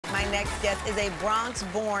next guest is a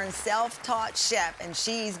Bronx-born, self-taught chef, and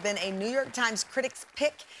she's been a New York Times Critics'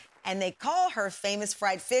 Pick, and they call her famous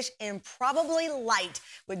fried fish improbably light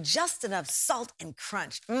with just enough salt and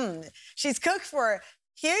crunch. She's cooked for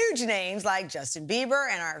huge names like Justin Bieber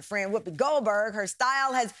and our friend Whoopi Goldberg. Her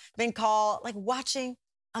style has been called like watching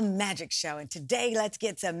a magic show. And today, let's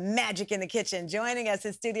get some magic in the kitchen. Joining us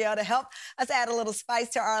in studio to help us add a little spice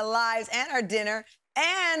to our lives and our dinner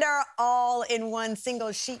and our all-in-one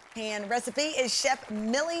single sheet pan recipe is Chef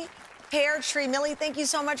Millie Peartree. Millie, thank you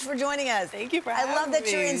so much for joining us. Thank you for having me. I love that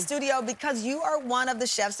you're in studio because you are one of the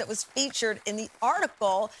chefs that was featured in the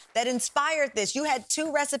article that inspired this. You had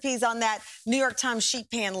 2 recipes on that New York Times sheet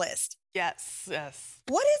pan list. Yes, yes.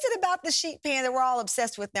 What is it about the sheet pan that we're all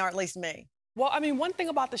obsessed with now, or at least me? Well, I mean, one thing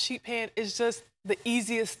about the sheet pan is just the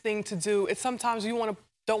easiest thing to do. It's sometimes you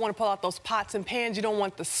don't want to pull out those pots and pans. You don't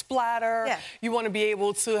want the splatter. Yeah. You want to be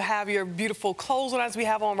able to have your beautiful clothes on as we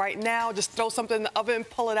have on right now. Just throw something in the oven,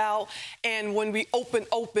 pull it out, and when we open,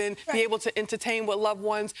 be able to entertain with loved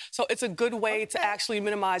ones. So it's a good way to actually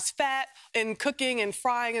minimize fat in cooking and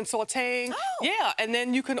frying and sauteing. Oh. Yeah, and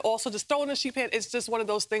then you can also just throw in a sheet pan. It's just one of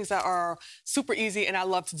those things that are super easy, and I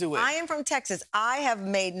love to do it. I am from Texas. I have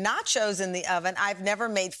made nachos in the oven. I've never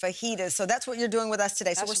made fajitas, so that's what you're doing with us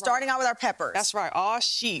today. So we're starting out with our peppers. That's right.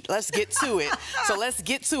 Sheet. Let's get to it. So let's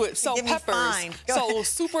get to it. So peppers. So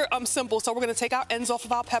super simple. So we're going to take our ends off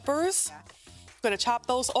of our peppers. Yeah. We're going to chop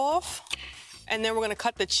those off. And then we're going to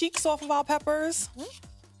cut the cheeks off of our peppers.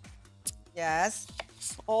 Yes.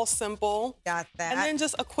 It's all simple. Got that. And then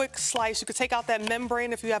just a quick slice. You could take out that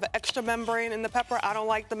membrane if you have an extra membrane in the pepper. I don't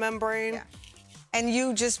like the membrane. Yeah. And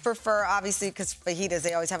you just prefer, obviously, because fajitas,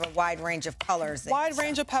 they always have a wide range of colors. Wide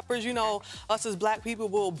range of peppers. You know, us as black people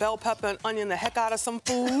will bell pepper and onion the heck out of some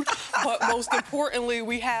food. But most importantly,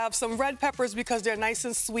 we have some red peppers because they're nice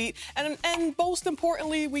and sweet. And most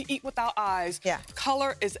importantly, we eat with our eyes. Yeah.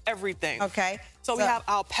 Color is everything. Okay. So we have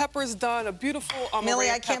our peppers done, a beautiful Millie,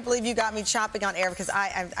 I can't believe you got me chopping on air because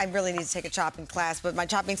I really need to take a chopping class, but my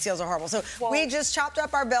chopping skills are horrible. So we just chopped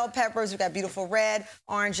up our bell peppers. We've got beautiful red,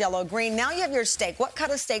 orange, yellow, green. Now you have your steak. What cut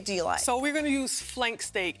of steak do you like? So we're going to use flank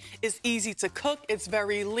steak. It's easy to cook. It's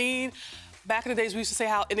very lean. Back in the days, we used to say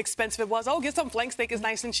how inexpensive it was. Oh, get some flank steak. It's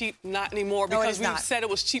nice and cheap. Not anymore because we've said it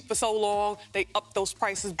was cheap for so long. They upped those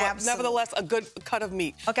prices, but nevertheless, a good cut of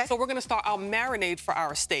meat. Okay. So we're going to start our marinade for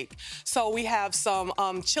our steak. So we have some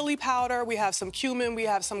chili powder, we have some cumin, we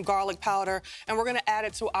have some garlic powder, and we're going to add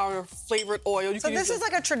it to our flavored oil. So this is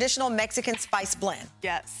like a traditional Mexican spice blend.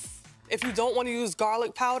 Yes. If you don't want to use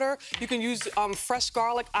garlic powder, you can use fresh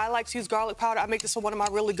garlic. I like to use garlic powder. I make this for one of my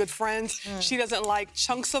really good friends. She doesn't like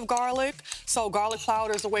chunks of garlic, so garlic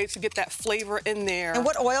powder is a way to get that flavor in there. And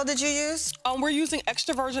what oil did you use? We're using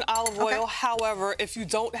extra virgin olive oil. However, if you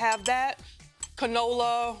don't have that,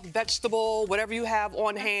 canola, vegetable, whatever you have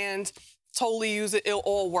on hand, totally use it, it'll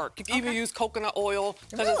all work. You can even use coconut oil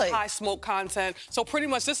because it's high smoke content. So pretty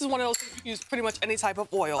much, this is one of those, you can use pretty much any type of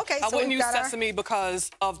oil. Okay, I wouldn't use sesame because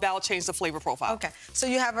that'll change the flavor profile. Okay, so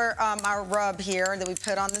you have our rub here that we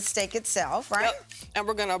put on the steak itself, right? Yep. And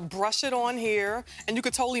we're gonna brush it on here, and you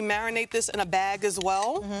could totally marinate this in a bag as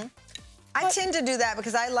well. I tend to do that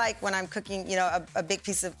because I like when I'm cooking, you know, a big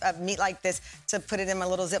piece of meat like this to put it in my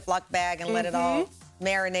little Ziploc bag and let it all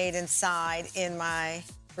marinate inside in my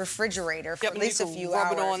refrigerator for at least a few hours.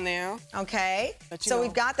 Rub it on there. Okay. So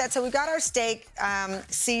we've got that. So we've got our steak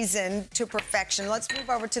seasoned to perfection. Let's move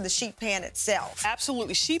over to the sheet pan itself.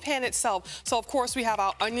 Absolutely. Sheet pan itself. So, of course, we have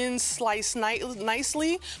our onions sliced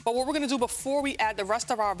nicely. But what we're going to do before we add the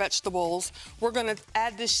rest of our vegetables, we're going to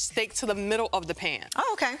add this steak to the middle of the pan.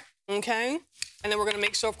 Oh, okay. Okay. And then we're going to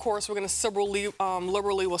make sure, of course, we're going to sizzle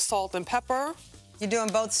liberally with salt and pepper. You're doing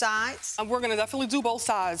both sides? We're going to definitely do both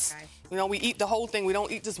sides. Okay. You know, we eat the whole thing. We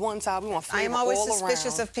don't eat just one side. We want flavor all around. I am always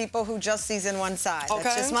suspicious of people who just season one side. Okay.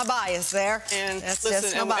 That's just my bias there. And that's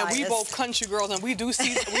listen, just my bias. And we both country girls, and we do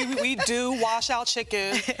season, we do wash our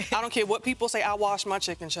chicken. I don't care what people say. I wash my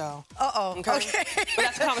chicken, child. Uh-oh. Okay. But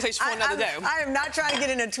that's a conversation for another day. I am not trying to get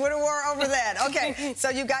in a Twitter war over that. Okay. So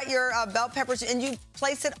you got your bell peppers, and you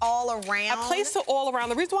place it all around. I place it all around.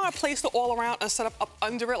 The reason why I place it all around instead of up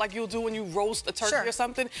under it, like you'll do when you roast a turkey or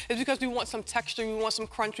something, is because we want some texture, we want some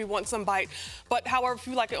crunch, we want some bite. But however, if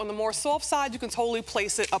you like it on the more soft side, you can totally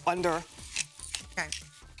place it up under. Okay.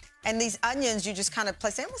 And these onions, you just kind of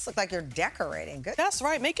place, they almost look like you're decorating. Good. That's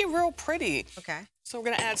right. Make it real pretty. Okay. So we're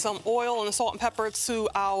gonna add some oil and salt and pepper to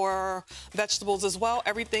our vegetables as well.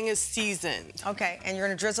 Everything is seasoned. Okay, and you're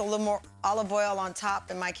gonna drizzle a little more olive oil on top,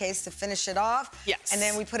 in my case, to finish it off. Yes. And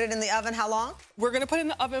then we put it in the oven, how long? We're gonna put it in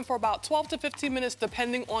the oven for about 12 to 15 minutes,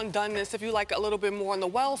 depending on doneness. If you like it a little bit more on the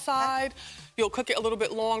well side, you'll cook it a little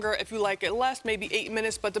bit longer. If you like it less, maybe 8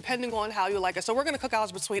 minutes, but depending on how you like it. So we're gonna cook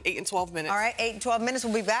ours between 8 and 12 minutes. All right, 8 and 12 minutes,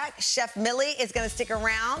 we'll be back. Chef Millie is gonna stick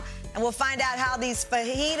around, and we'll find out how these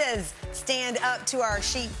fajitas stand up to our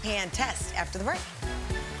sheet pan test after the break.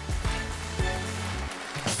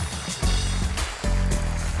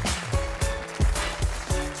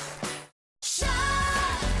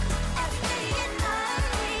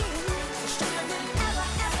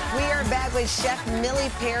 We are back with Chef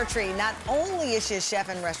Millie Peartree. Not only is she a chef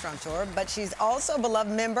and restaurateur, but she's also a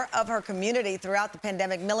beloved member of her community. Throughout the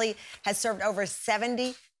pandemic, Millie has served over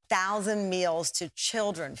 70,000 meals to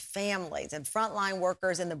children, families, and frontline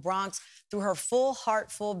workers in the Bronx through her Full Heart,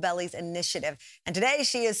 Full Bellies initiative. And today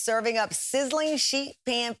she is serving up sizzling sheet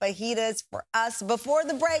pan fajitas for us. Before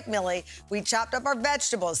the break, Millie, we chopped up our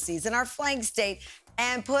vegetables, seasoned our flank steak,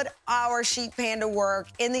 and put our sheet pan to work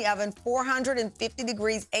in the oven, 450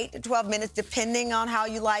 degrees, 8 to 12 minutes, depending on how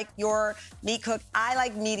you like your meat cooked. I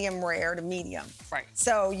like medium rare to medium. Right.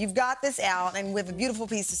 So you've got this out, and with a beautiful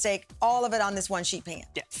piece of steak, all of it on this one sheet pan.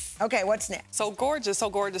 Yes. Okay, what's next? So gorgeous, so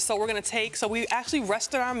gorgeous. So we're gonna so we actually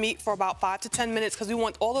rested our meat for about 5 to 10 minutes because we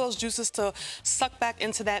want all of those juices to suck back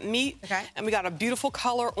into that meat. Okay. And we got a beautiful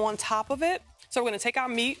color on top of it. So we're gonna take our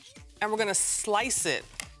meat and we're gonna slice it.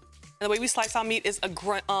 And the way we slice our meat is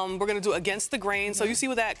we're gonna do against the grain. So you see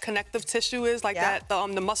where that connective tissue is, like that,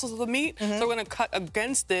 the muscles of the meat. So we're gonna cut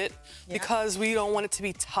against it because we don't want it to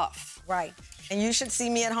be tough. Right. And you should see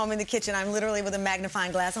me at home in the kitchen. I'm literally with a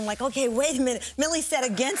magnifying glass. I'm like, okay, wait a minute. Millie said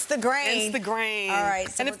against the grain. Against the grain. All right.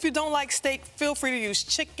 So and if you don't like steak, feel free to use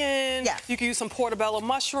chicken. Yeah. You can use some portobello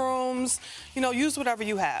mushrooms. You know, use whatever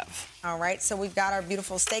you have. All right, so we've got our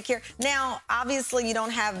beautiful steak here. Now, obviously, you don't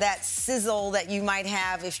have that sizzle that you might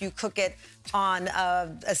have if you cook it on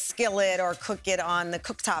a skillet or cook it on the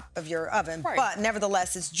cooktop of your oven. Right. But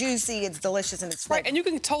nevertheless, it's juicy, it's delicious, and it's flavorful. Right, and you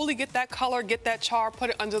can totally get that color, get that char, put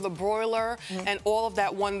it under the broiler, and all of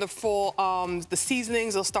that wonderful, the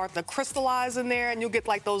seasonings will start to crystallize in there, and you'll get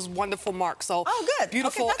like those wonderful marks. So good.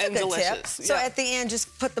 Beautiful okay, and that's a good delicious. Tip. So at the end,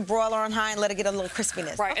 just put the broiler on high and let it get a little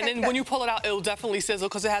crispiness. Right, okay, and then good. when you pull it out, it'll definitely sizzle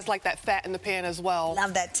because it has like that fat in the pan as well.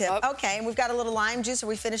 Love that tip. Yep. Okay, and we've got a little lime juice. Are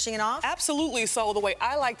we finishing it off? Absolutely. So the way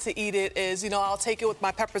I like to eat it is, you know, I'll take it with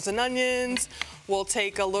my peppers and onions. We'll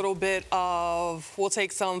take some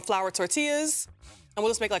flour tortillas, and we'll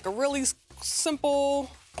just make like a really simple.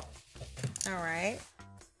 All right.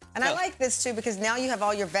 And I like this too because now you have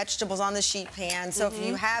all your vegetables on the sheet pan. So if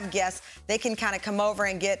you have guests, they can kind of come over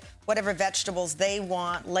and get whatever vegetables they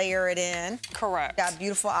want, layer it in. Correct. Got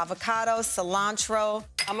beautiful avocado, cilantro.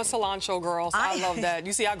 I'm a cilantro girl, so I love that.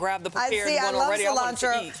 You see, I grabbed the prepared I one love already. cilantro. I want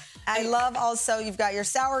to eat. I love also, you've got your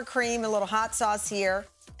sour cream, a little hot sauce here,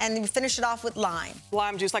 and you finish it off with lime.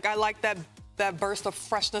 Lime juice, like I like that burst of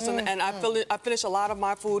freshness, and I finish a lot of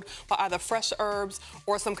my food with either fresh herbs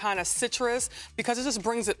or some kind of citrus because it just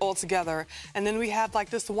brings it all together. And then we have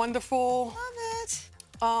like this wonderful, Love it.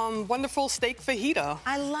 wonderful steak fajita.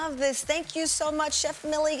 I love this. Thank you so much, Chef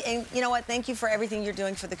Millie. And you know what? Thank you for everything you're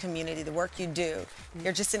doing for the community, the work you do.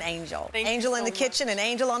 You're just an angel. Angel in the kitchen and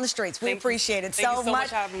angel on the streets. We appreciate it so much. Thank you so much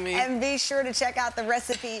for having me. And be sure to check out the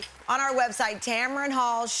recipe on our website,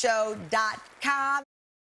 TamronHallShow.com.